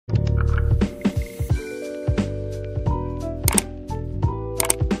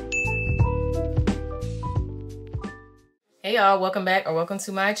Hey y'all, welcome back or welcome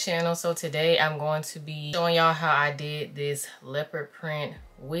to my channel. So today I'm going to be showing y'all how I did this leopard print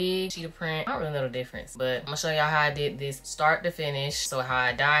wig, cheetah print. I don't really know the difference, but I'm gonna show y'all how I did this start to finish. So how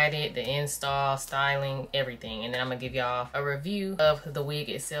I dyed it, the install, styling, everything. And then I'm gonna give y'all a review of the wig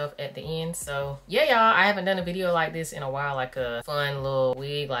itself at the end. So yeah, y'all, I haven't done a video like this in a while, like a fun little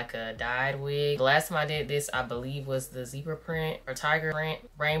wig, like a dyed wig. The last time I did this, I believe was the zebra print or tiger print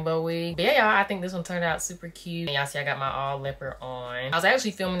rainbow wig. But yeah, y'all, I think this one turned out super cute. And y'all see I got my all leopard on. I was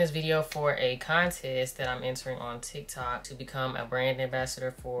actually filming this video for a contest that I'm entering on TikTok to become a brand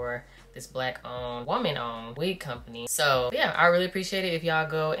ambassador for this black owned, woman owned wig company. So yeah, I really appreciate it if y'all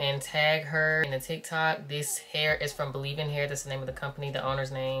go and tag her in the TikTok. This hair is from Believe in Hair. That's the name of the company. The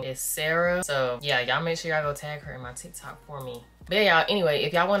owner's name is Sarah. So yeah, y'all make sure y'all go tag her in my TikTok for me. But yeah, y'all, anyway,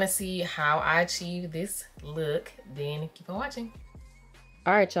 if y'all want to see how I achieve this look, then keep on watching.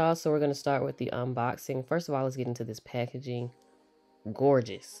 All right, y'all, so we're going to start with the unboxing. First of all, let's get into this packaging.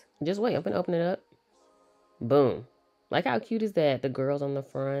 Gorgeous. Just wait, I'm going to open it up. Boom. Like, how cute is that? The girls on the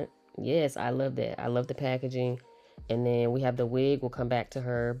front. Yes, I love that. I love the packaging. And then we have the wig. We'll come back to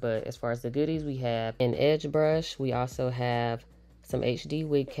her. But as far as the goodies, we have an edge brush. We also have some HD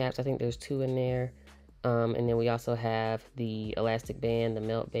wig caps. I think there's 2 in there. And then we also have the elastic band, the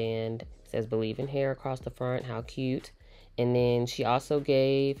melt band. It says Believe in Hair across the front. How cute. And then she also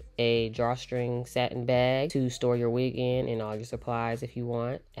gave a drawstring satin bag to store your wig in and all your supplies if you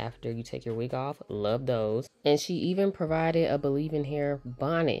want after you take your wig off. Love those. And she even provided a Believe in Hair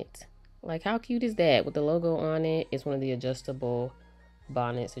bonnet. Like, how cute is that? With the logo on it. It's one of the adjustable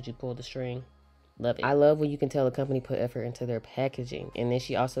bonnets that you pull the string. Love it. I love when you can tell a company put effort into their packaging. And then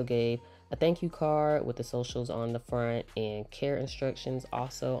she also gave a thank you card with the socials on the front and care instructions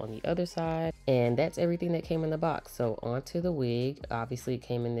also on the other side. And that's everything that came in the box. So onto the wig. Obviously it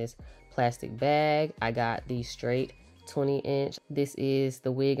came in this plastic bag. I got the straight 20-inch. This is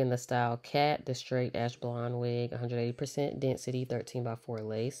the wig in the style cat, the straight ash blonde wig, 180% density, 13x4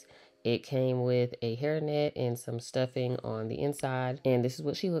 lace. It came with a hairnet and some stuffing on the inside. And this is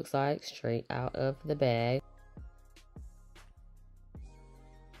what she looks like straight out of the bag.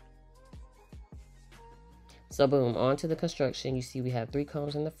 So boom, on to the construction. You see we have 3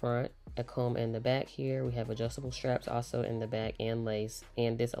 combs in the front, a comb in the back here. We have adjustable straps also in the back and lace.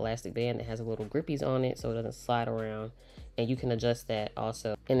 And this elastic band that has a little grippies on it so it doesn't slide around. And you can adjust that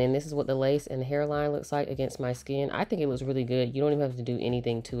also. And then this is what the lace and the hairline looks like against my skin. I think it looks really good. You don't even have to do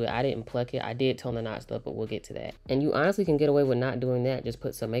anything to it. I didn't pluck it. I did tone the knots up, but we'll get to that. And you honestly can get away with not doing that. Just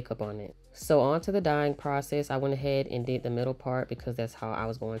put some makeup on it. So on to the dyeing process. I went ahead and did the middle part because that's how I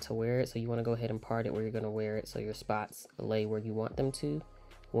was going to wear it. So you want to go ahead and part it where you're going to wear it so your spots lay where you want them to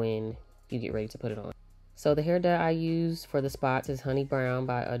when you get ready to put it on. So the hair dye I use for the spots is Honey Brown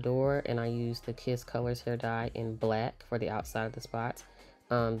by Adore, and I use the Kiss Colors hair dye in black for the outside of the spots.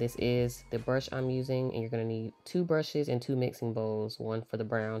 This is the brush I'm using, and you're going to need 2 brushes and 2 mixing bowls, one for the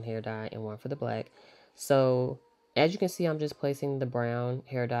brown hair dye and one for the black. So as you can see, I'm just placing the brown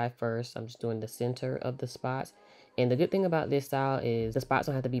hair dye first. I'm just doing the center of the spots. And the good thing about this style is the spots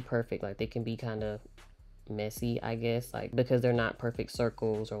don't have to be perfect. Like, they can be kind of messy, I guess, like, because they're not perfect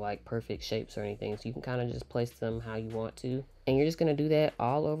circles or like perfect shapes or anything. So you can kind of just place them how you want to. And you're just going to do that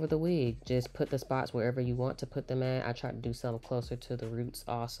all over the wig. Just put the spots wherever you want to put them at. I try to do some closer to the roots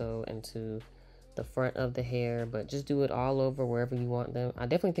also and to the front of the hair, but just do it all over wherever you want them. I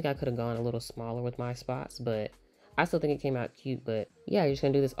definitely think I could have gone a little smaller with my spots, but I still think it came out cute. But yeah, you're just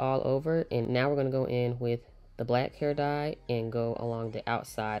going to do this all over. And now we're going to go in with the black hair dye and go along the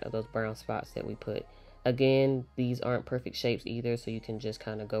outside of those brown spots that we put. Again, these aren't perfect shapes either, so you can just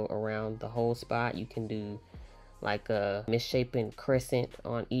kind of go around the whole spot. You can do like a misshapen crescent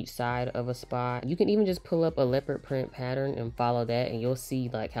on each side of a spot. You can even just pull up a leopard print pattern and follow that, and you'll see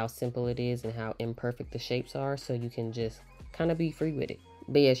like how simple it is and how imperfect the shapes are, so you can just kind of be free with it.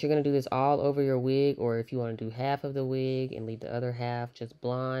 But yes, you're going to do this all over your wig, or if you want to do half of the wig and leave the other half just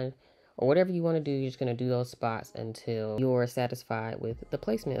blonde, or whatever you want to do, you're just going to do those spots until you're satisfied with the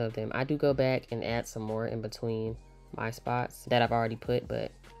placement of them. I do go back and add some more in between my spots that I've already put,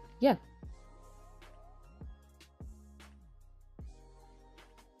 but yeah.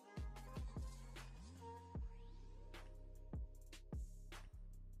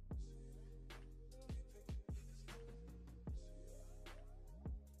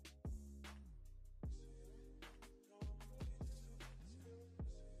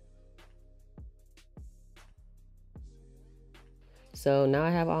 So now I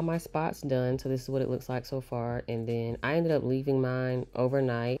have all my spots done. So this is what it looks like so far. And then I ended up leaving mine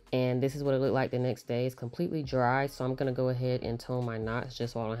overnight. And this is what it looked like the next day. It's completely dry, so I'm gonna go ahead and tone my knots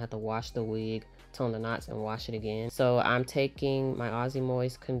just so I don't have to wash the wig, tone the knots, and wash it again. So I'm taking my Aussie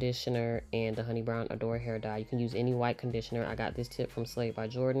Moist conditioner and the Honey Brown Adore hair dye. You can use any white conditioner. I got this tip from Slade by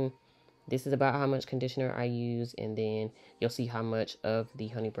Jordan. This is about how much conditioner I use, and then you'll see how much of the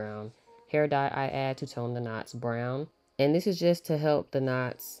Honey Brown hair dye I add to tone the knots brown. And this is just to help the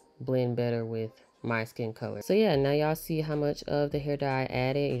knots blend better with my skin color. So yeah, now y'all see how much of the hair dye I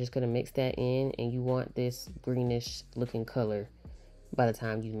added. You're just gonna mix that in, and you want this greenish looking color by the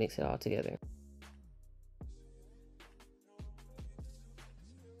time you mix it all together.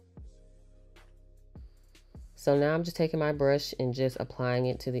 So now I'm just taking my brush and just applying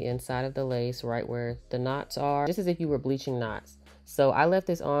it to the inside of the lace right where the knots are, just as if you were bleaching knots. So I left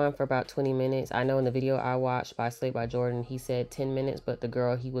this on for about 20 minutes. I know in the video I watched by Slade by Jordan, he said 10 minutes, but the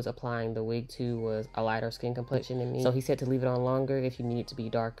girl he was applying the wig to was a lighter skin complexion than me. So he said to leave it on longer if you need it to be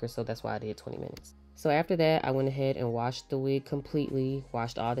darker, so that's why I did 20 minutes. So after that, I went ahead and washed the wig completely,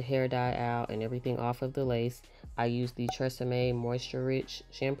 washed all the hair dye out and everything off of the lace. I used the Tresemme Moisture Rich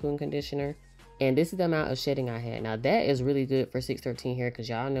shampoo and conditioner. And this is the amount of shedding I had. Now that is really good for 613 hair, because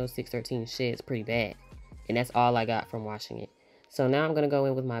y'all know 613 sheds pretty bad. And that's all I got from washing it. So now I'm going to go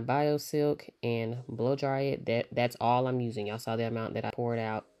in with my Bio Silk and blow dry it. That's all I'm using. Y'all saw the amount that I poured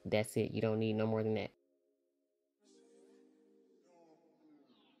out. That's it. You don't need no more than that.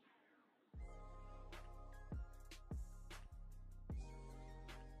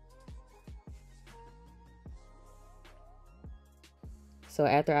 So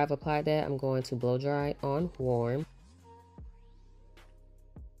after I've applied that, I'm going to blow dry on warm.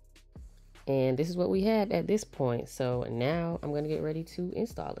 And this is what we had at this point. So now I'm going to get ready to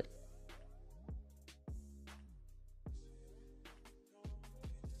install it.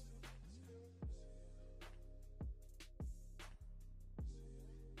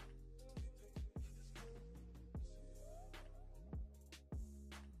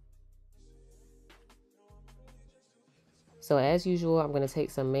 So as usual, I'm going to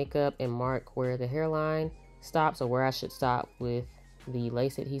take some makeup and mark where the hairline stops, or where I should stop with the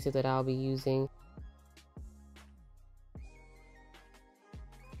lace adhesive that I'll be using.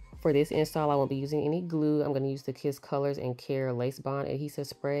 For this install, I won't be using any glue. I'm going to use the Kiss Colors and Care Lace Bond Adhesive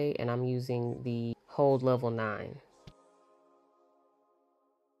Spray, and I'm using the Hold Level 9.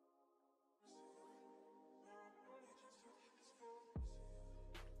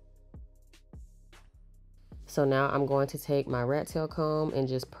 So now I'm going to take my rat tail comb and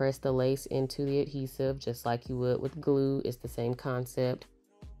just press the lace into the adhesive just like you would with glue. It's the same concept.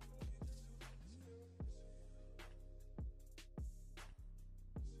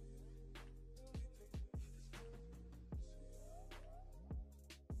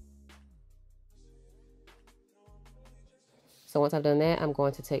 So once I've done that, I'm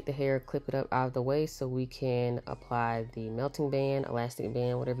going to take the hair, clip it up out of the way so we can apply the melting band, elastic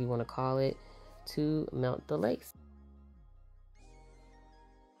band, whatever you want to call it, to melt the lace.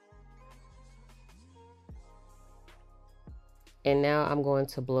 And now I'm going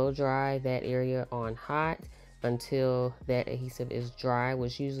to blow dry that area on hot until that adhesive is dry,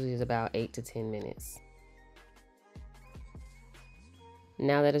 which usually is about 8 to 10 minutes.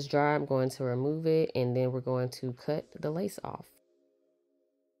 Now that it's dry, I'm going to remove it, and then we're going to cut the lace off.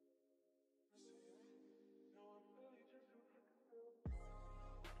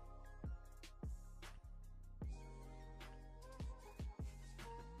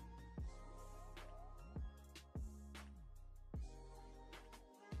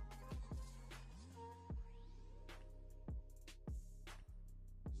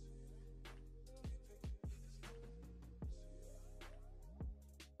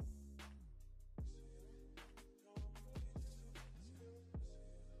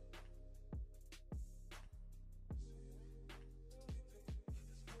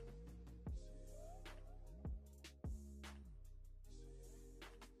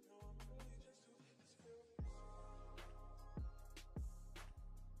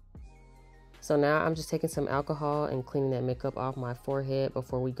 So now I'm just taking some alcohol and cleaning that makeup off my forehead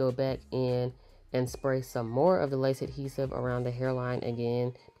before we go back in and spray some more of the lace adhesive around the hairline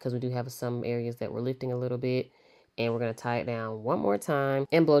again, because we do have some areas that we're lifting a little bit, and we're going to tie it down one more time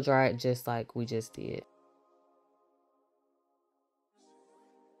and blow dry it just like we just did.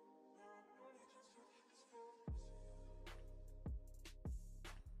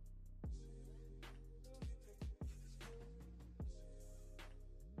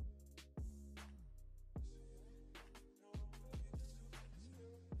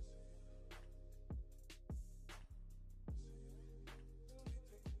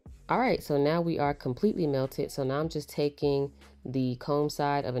 All right, so now we are completely melted. So now I'm just taking the comb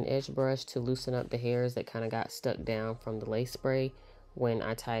side of an edge brush to loosen up the hairs that kind of got stuck down from the lace spray when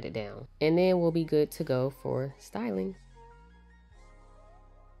I tied it down. And then we'll be good to go for styling.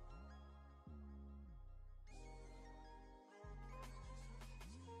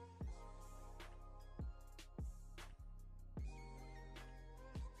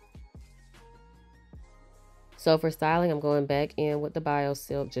 So for styling, I'm going back in with the Bio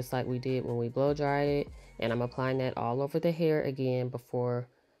Silk just like we did when we blow dried it. And I'm applying that all over the hair again before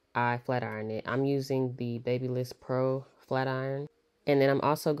I flat iron it. I'm using the Babyliss Pro flat iron. And then I'm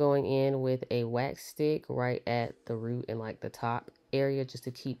also going in with a wax stick right at the root and like the top area just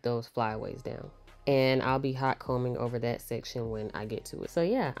to keep those flyaways down. And I'll be hot combing over that section when I get to it. So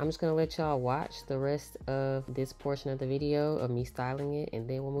yeah, I'm just gonna let y'all watch the rest of this portion of the video of me styling it, and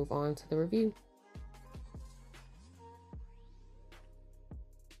then we'll move on to the review.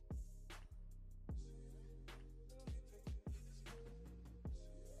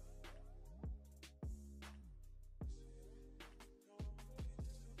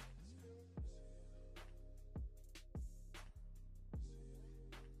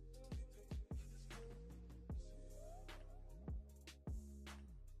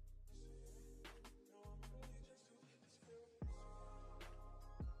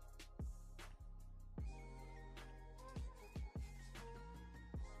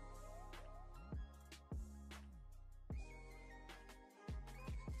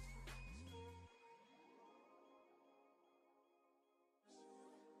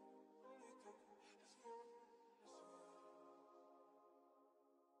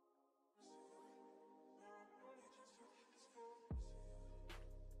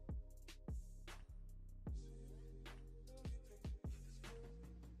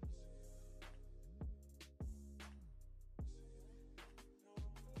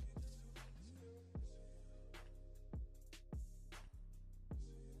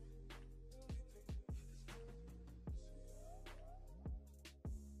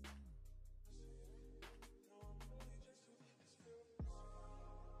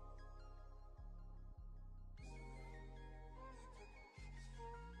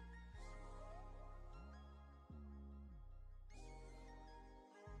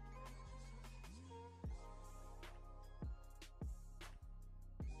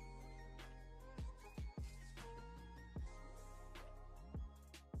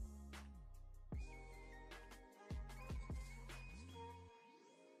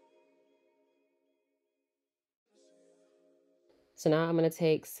 So now I'm going to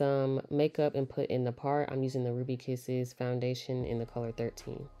take some makeup and put in the part. I'm using the Ruby Kisses foundation in the color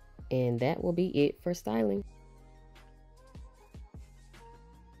 13. And that will be it for styling.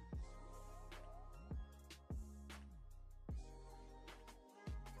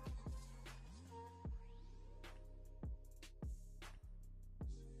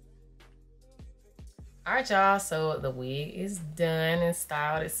 Alright y'all, so the wig is done and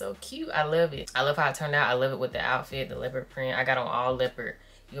styled. It's so cute. I love it. I love how it turned out. I love it with the outfit, the leopard print. I got on all leopard.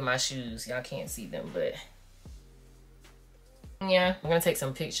 Even my shoes. Y'all can't see them, but yeah, I'm gonna take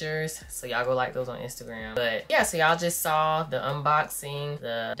some pictures, so y'all go like those on Instagram. But yeah, so y'all just saw the unboxing,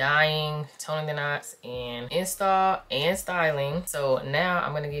 the dyeing, toning the knots, and install and styling. So now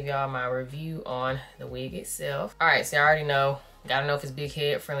I'm gonna give y'all my review on the wig itself. All right, so y'all already know, gotta know if it's big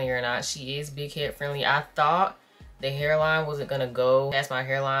head friendly or not. She is big head friendly. I thought the hairline wasn't gonna go past my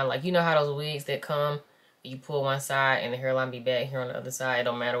hairline. Like, you know how those wigs that come, you pull one side and the hairline be back here on the other side. It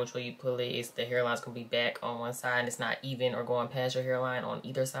don't matter which way you pull it, it's the hairline's gonna be back on one side and it's not even or going past your hairline on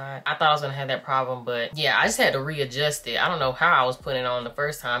either side. I thought I was gonna have that problem, but yeah, I just had to readjust it. I don't know how I was putting it on the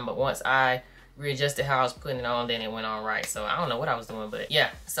first time, but once I readjusted how I was putting it on, then it went on right. So I don't know what I was doing, but yeah,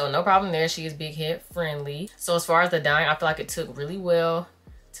 so no problem there. She is big head friendly. So as far as the dyeing, I feel like it took really well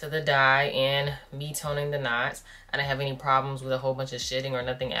to the dye and me toning the knots. I didn't have any problems with a whole bunch of shedding or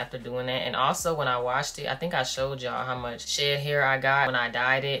nothing after doing that. And also when I washed it, I think I showed y'all how much shed hair I got when I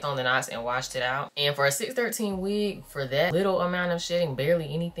dyed it, toned the knots, and washed it out. And for a 613 wig, for that little amount of shedding,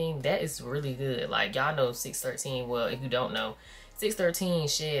 barely anything, that is really good. Like, y'all know 613, well, if you don't know, 613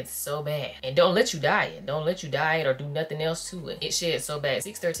 sheds so bad. And don't let you dye it. Don't let you dye it or do nothing else to it. It sheds so bad.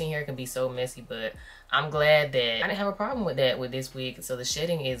 613 hair can be so messy, but I'm glad that I didn't have a problem with that with this wig. So the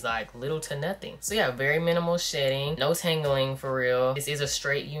shedding is like little to nothing. So yeah, very minimal shedding. No tangling for real. This is a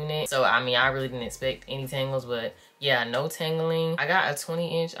straight unit. So I mean, I really didn't expect any tangles, but yeah, no tangling. I got a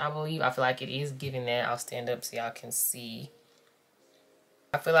 20 inch, I believe. I feel like it is giving that. I'll stand up so y'all can see.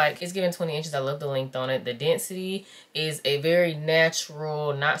 I feel like it's giving 20 inches. I love the length on it. The density is a very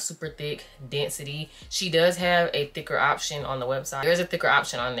natural, not super thick density. She does have a thicker option on the website. There's a thicker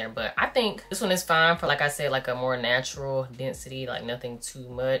option on there, but I think this one is fine for, like I said, like a more natural density, like nothing too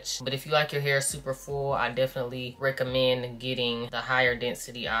much. But if you like your hair super full, I definitely recommend getting the higher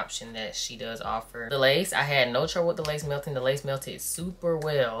density option that she does offer. The lace, I had no trouble with the lace melting. The lace melted super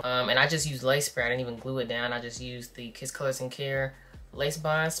well. And I just used lace spray. I didn't even glue it down. I just used the Kiss Colors and Care lace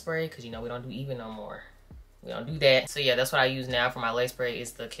bond spray, because you know we don't do even no more. We don't do that. So yeah, that's what I use now for my lace spray,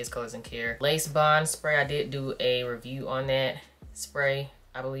 is the Kiss Colors and Care lace bond spray. I did do a review on that spray,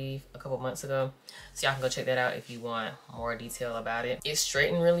 I believe, a couple months ago, so y'all can go check that out if you want more detail about it. It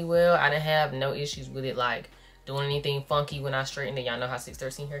straightened really well. I didn't have no issues with it like doing anything funky when I straightened it. Y'all know how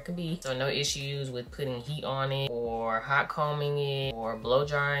 613 hair can be. So no issues with putting heat on it or hot combing it or blow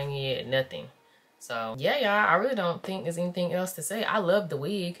drying it, nothing. So yeah, y'all, I really don't think there's anything else to say. I love the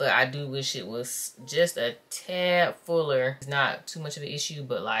wig, but I do wish it was just a tad fuller. It's not too much of an issue,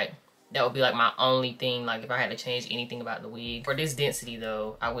 but like that would be like my only thing, like if I had to change anything about the wig. For this density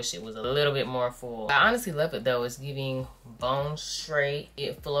though, I wish it was a little bit more full. I honestly love it though. It's giving bone straight.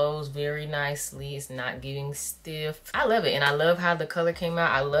 It flows very nicely. It's not giving stiff. I love it, and I love how the color came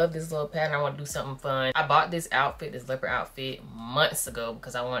out. I love this little pattern. I want to do something fun. I bought this outfit, this leopard outfit, months ago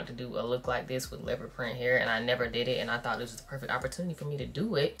because I wanted to do a look like this with leopard print hair, and I never did it, and I thought this was the perfect opportunity for me to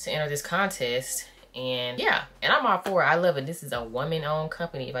do it, to enter this contest. And yeah, and I'm all for it. I love it. This is a woman-owned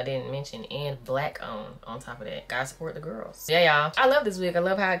company, if I didn't mention, and black-owned on top of that. Gotta support the girls. Yeah, y'all, I love this wig. I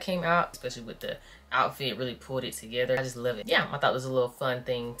love how it came out, especially with the outfit, really pulled it together. I just love it. Yeah, I thought it was a little fun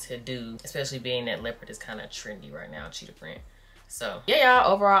thing to do, especially being that leopard is kind of trendy right now, cheetah print. So yeah,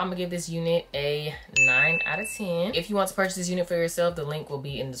 y'all, overall I'm gonna give this unit a 9 out of 10. If you want to purchase this unit for yourself, the link will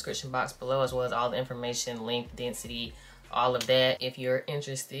be in the description box below, as well as all the information, length, density, all of that if you're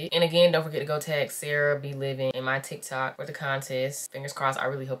interested. And again, don't forget to go tag Sarah Be Living in my TikTok for the contest. Fingers crossed. I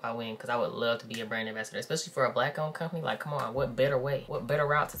really hope I win, because I would love to be a brand ambassador, especially for a black owned company. Like, come on, what better way, what better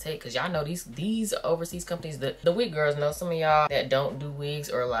route to take? Because y'all know these overseas companies, the wig girls know. Some of y'all that don't do wigs,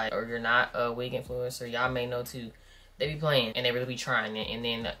 or you're not a wig influencer, y'all may know too, they be playing and they really be trying it. And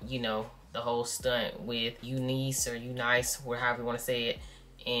then, you know, the whole stunt with Eunice or Unice, or however you want to say it,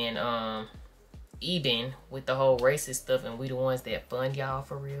 and even with the whole racist stuff, and we the ones that fund y'all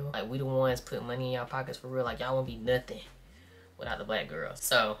for real. Like, we the ones put money in y'all pockets for real. Like, y'all won't be nothing without the black girls.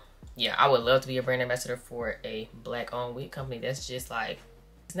 So yeah, I would love to be a brand ambassador for a black owned wig company. That's just like,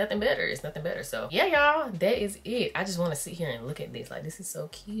 it's nothing better. It's nothing better. So yeah, y'all, that is it. I just want to sit here and look at this. Like, this is so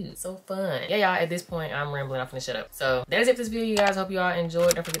cute, so fun. Yeah, y'all, at this point I'm rambling. I'm finna shut up. So that is it for this video, you guys. Hope you all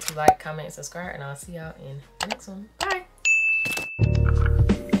enjoyed. Don't forget to like, comment, and subscribe, and I'll see y'all in the next one. Bye.